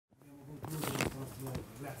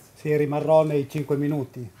Sì, rimarrò nei 5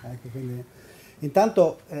 minuti. Ecco, quindi.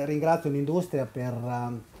 Intanto ringrazio Unindustria per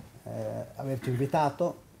averci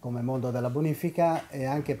invitato come mondo della bonifica e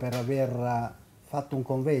anche per aver fatto un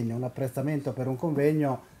convegno, un apprezzamento per un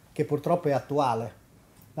convegno che purtroppo è attuale,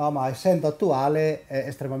 no? Ma essendo attuale è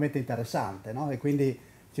estremamente interessante, no? E quindi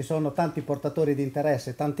ci sono tanti portatori di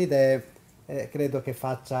interesse, tante idee, credo che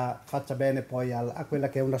faccia bene poi a quella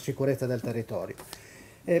che è una sicurezza del territorio.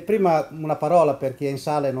 Prima una parola per chi è in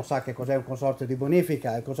sala e non sa che cos'è un consorzio di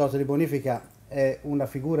bonifica. Il consorzio di bonifica è una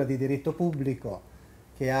figura di diritto pubblico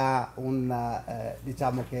che ha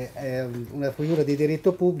diciamo che è una figura di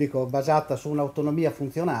diritto pubblico basata su un'autonomia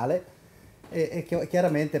funzionale e che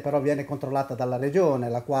chiaramente però viene controllata dalla regione,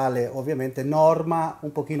 la quale ovviamente norma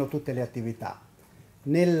un pochino tutte le attività.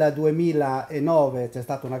 Nel 2009 c'è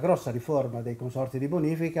stata una grossa riforma dei consorzi di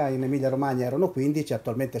bonifica, in Emilia Romagna erano 15,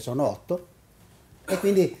 attualmente sono 8. E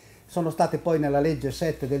quindi sono state poi nella legge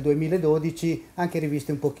 7 del 2012 anche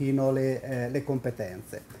riviste un pochino le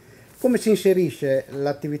competenze. Come si inserisce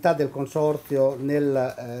l'attività del consorzio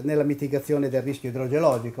nella mitigazione del rischio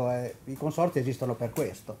idrogeologico? I consorzi esistono per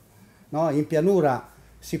questo, no? In pianura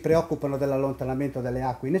si preoccupano dell'allontanamento delle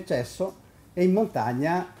acque in eccesso e in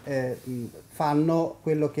montagna fanno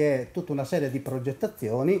quello che è tutta una serie di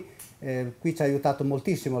progettazioni. Qui ci ha aiutato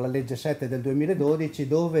moltissimo la legge 7 del 2012,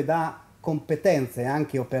 dove dà competenze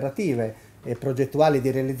anche operative e progettuali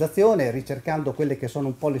di realizzazione, ricercando quelle che sono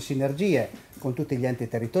un po' le sinergie con tutti gli enti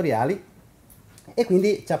territoriali, e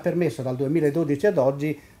quindi ci ha permesso dal 2012 ad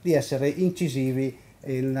oggi di essere incisivi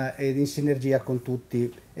in sinergia con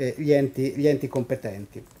tutti gli enti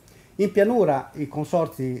competenti. In pianura i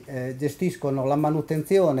consorzi gestiscono la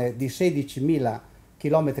manutenzione di 16.000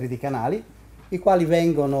 km di canali, i quali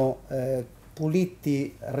vengono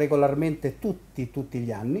puliti regolarmente tutti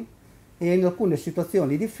gli anni, e in alcune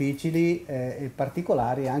situazioni difficili e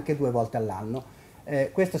particolari anche 2 volte all'anno.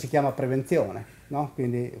 Questo si chiama prevenzione, no?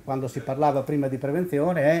 Quindi quando si parlava prima di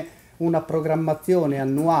prevenzione è una programmazione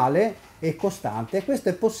annuale e costante, e questo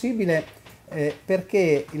è possibile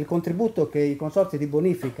perché il contributo che i consorzi di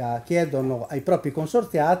bonifica chiedono ai propri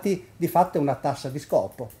consorziati di fatto è una tassa di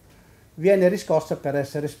scopo, viene riscossa per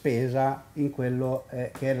essere spesa in quello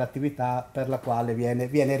che è l'attività per la quale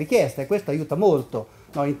viene richiesta, e questo aiuta molto,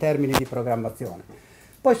 no, in termini di programmazione.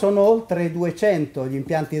 Poi sono oltre 200 gli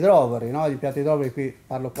impianti idrovori, no? Gli impianti idrovori, qui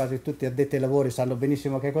parlo quasi tutti addetti ai lavori, sanno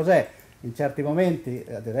benissimo che cos'è. In certi momenti,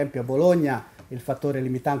 ad esempio a Bologna, il fattore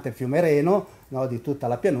limitante è il fiume Reno, no, di tutta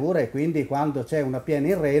la pianura, e quindi quando c'è una piena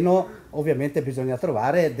in Reno ovviamente bisogna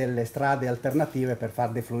trovare delle strade alternative per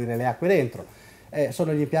far defluire le acque dentro.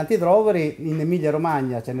 Sono gli impianti idrovori, in Emilia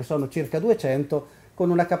Romagna ce ne sono circa 200, con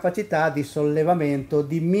una capacità di sollevamento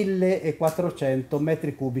di 1400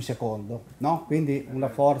 metri cubi secondo, no? Quindi una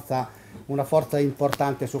forza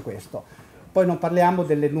importante su questo. Poi non parliamo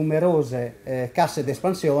delle numerose casse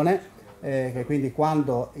d'espansione, che quindi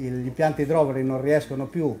quando gli impianti idrovori non riescono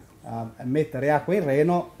più a mettere acqua in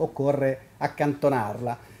Reno occorre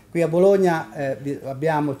accantonarla. Qui a Bologna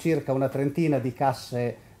abbiamo circa una trentina di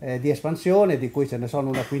casse di espansione, di cui ce ne sono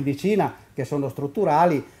una quindicina che sono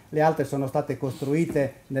strutturali, le altre sono state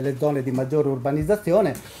costruite nelle zone di maggiore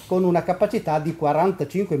urbanizzazione, con una capacità di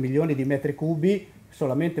 45 milioni di metri cubi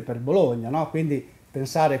solamente per Bologna, no? Quindi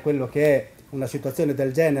pensare a quello che è una situazione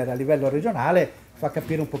del genere a livello regionale fa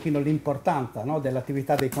capire un pochino l'importanza, no,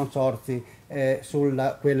 dell'attività dei consorzi su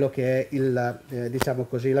quello che è diciamo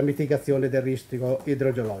così, la mitigazione del rischio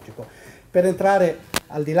idrogeologico. Per entrare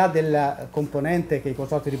al di là della componente che i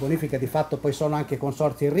consorzi di bonifica di fatto poi sono anche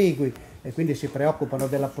consorzi irrigui, e quindi si preoccupano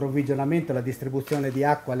dell'approvvigionamento e la distribuzione di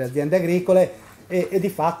acqua alle aziende agricole, e di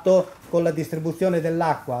fatto con la distribuzione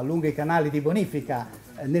dell'acqua lungo i canali di bonifica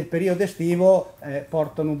nel periodo estivo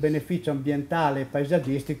portano un beneficio ambientale e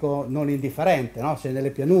paesaggistico non indifferente, no? Se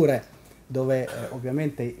nelle pianure, dove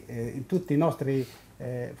ovviamente tutti i nostri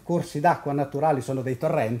corsi d'acqua naturali sono dei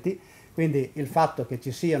torrenti, quindi il fatto che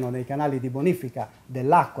ci siano nei canali di bonifica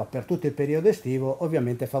dell'acqua per tutto il periodo estivo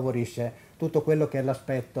ovviamente favorisce tutto quello che è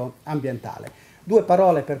l'aspetto ambientale. 2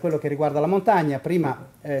 parole per quello che riguarda la montagna. Prima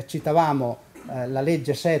citavamo la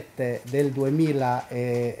legge 7 del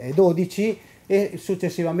 2012 e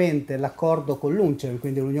successivamente l'accordo con l'UNCEM,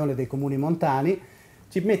 quindi l'Unione dei Comuni Montani,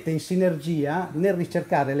 ci mette in sinergia nel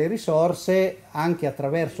ricercare le risorse anche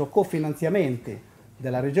attraverso cofinanziamenti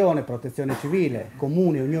della Regione, Protezione Civile,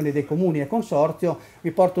 Comuni, Unione dei Comuni e Consorzio.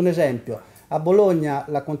 Vi porto un esempio. A Bologna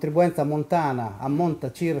la contribuenza montana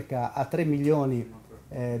ammonta circa a 3 milioni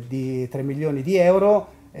di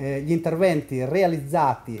euro. Gli interventi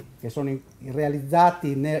realizzati, che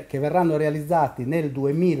verranno realizzati nel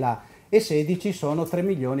 2013 e 16 sono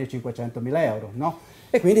 3.500.000 euro, no?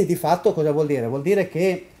 E quindi di fatto cosa vuol dire? Vuol dire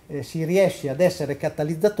che si riesce ad essere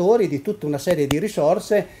catalizzatori di tutta una serie di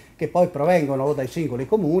risorse che poi provengono o dai singoli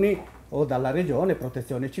comuni o dalla regione,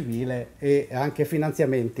 protezione civile e anche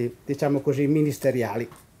finanziamenti, diciamo così, ministeriali.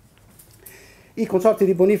 I consorzi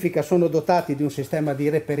di bonifica sono dotati di un sistema di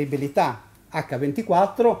reperibilità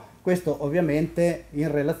H24, questo ovviamente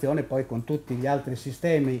in relazione poi con tutti gli altri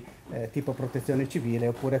sistemi tipo protezione civile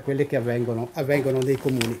oppure quelli che avvengono nei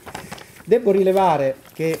comuni. Devo rilevare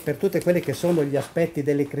che per tutti quelli che sono gli aspetti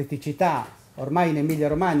delle criticità, ormai in Emilia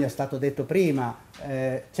Romagna, è stato detto prima,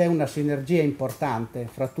 c'è una sinergia importante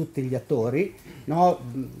fra tutti gli attori, no?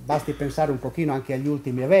 Basti pensare un pochino anche agli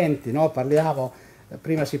ultimi eventi, no?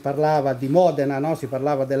 Prima si parlava di Modena, no? Si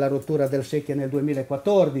parlava della rottura del secchio nel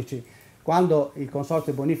 2014, quando il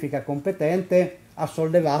Consorzio Bonifica competente ha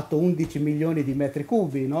sollevato 11 milioni di metri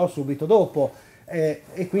cubi, no? Subito dopo,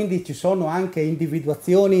 e quindi ci sono anche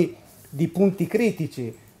individuazioni di punti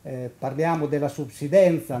critici, parliamo della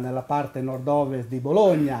subsidenza nella parte nord-ovest di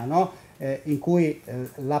Bologna, no? In cui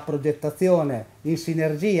la progettazione in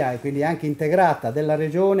sinergia e quindi anche integrata della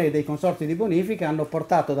regione e dei consorzi di bonifica hanno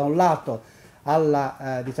portato da un lato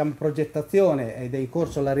alla diciamo, progettazione ed è in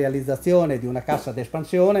corso la realizzazione di una cassa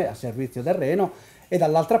d'espansione a servizio del Reno e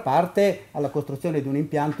dall'altra parte alla costruzione di un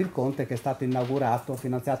impianto, il Conte, che è stato inaugurato,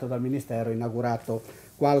 finanziato dal Ministero, inaugurato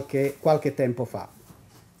qualche tempo fa.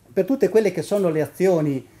 Per tutte quelle che sono le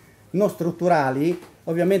azioni non strutturali,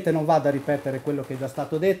 ovviamente non vado a ripetere quello che è già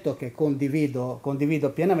stato detto, che condivido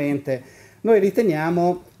pienamente, noi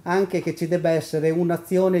riteniamo anche che ci debba essere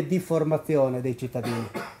un'azione di formazione dei cittadini.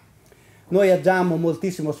 Noi agiamo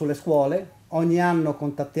moltissimo sulle scuole, ogni anno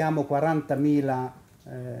contattiamo 40.000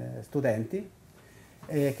 studenti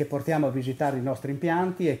che portiamo a visitare i nostri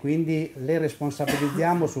impianti e quindi le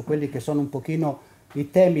responsabilizziamo su quelli che sono un pochino i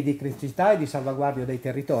temi di criticità e di salvaguardia dei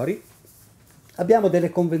territori. Abbiamo delle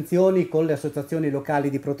convenzioni con le associazioni locali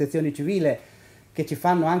di protezione civile che ci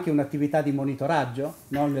fanno anche un'attività di monitoraggio,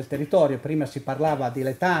 no, nel territorio. Prima si parlava di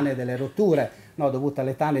letane, delle rotture, no, dovute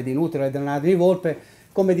alle tane di Nutria e della di Volpe.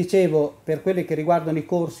 Come dicevo, per quelli che riguardano i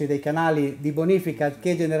corsi dei canali di bonifica,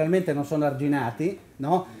 che generalmente non sono arginati,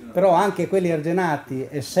 no? Però anche quelli arginati,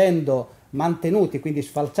 essendo mantenuti, quindi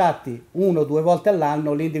sfalciati 1 o 2 volte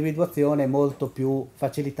all'anno, l'individuazione è molto più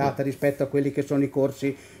facilitata rispetto a quelli che sono i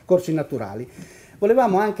corsi naturali.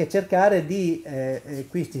 Volevamo anche cercare di,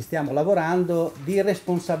 qui ci stiamo lavorando, di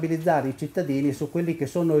responsabilizzare i cittadini su quelli che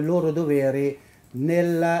sono i loro doveri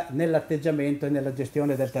nell'atteggiamento e nella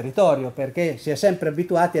gestione del territorio, perché si è sempre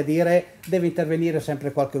abituati a dire deve intervenire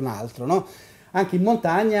sempre qualcun altro, no? Anche in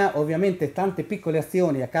montagna ovviamente tante piccole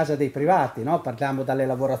azioni a casa dei privati, no? Parliamo dalle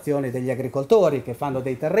lavorazioni degli agricoltori che fanno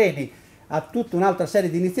dei terreni, a tutta un'altra serie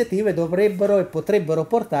di iniziative dovrebbero e potrebbero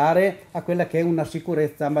portare a quella che è una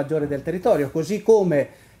sicurezza maggiore del territorio, così come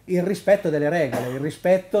il rispetto delle regole, il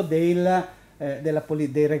rispetto dei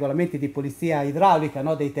regolamenti di polizia idraulica,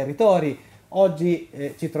 no? Dei territori. Oggi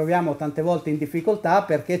ci troviamo tante volte in difficoltà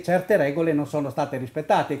perché certe regole non sono state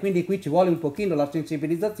rispettate, quindi qui ci vuole un pochino la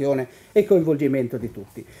sensibilizzazione e il coinvolgimento di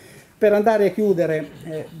tutti. Per andare a chiudere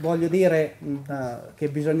voglio dire che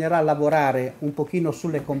bisognerà lavorare un pochino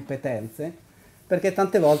sulle competenze, perché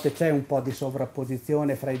tante volte c'è un po' di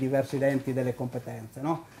sovrapposizione fra i diversi enti delle competenze,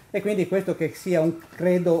 no? E quindi questo che sia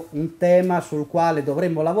credo un tema sul quale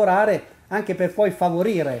dovremmo lavorare anche per poi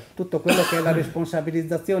favorire tutto quello che è la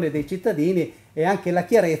responsabilizzazione dei cittadini e anche la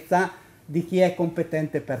chiarezza di chi è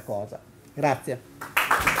competente per cosa. Grazie.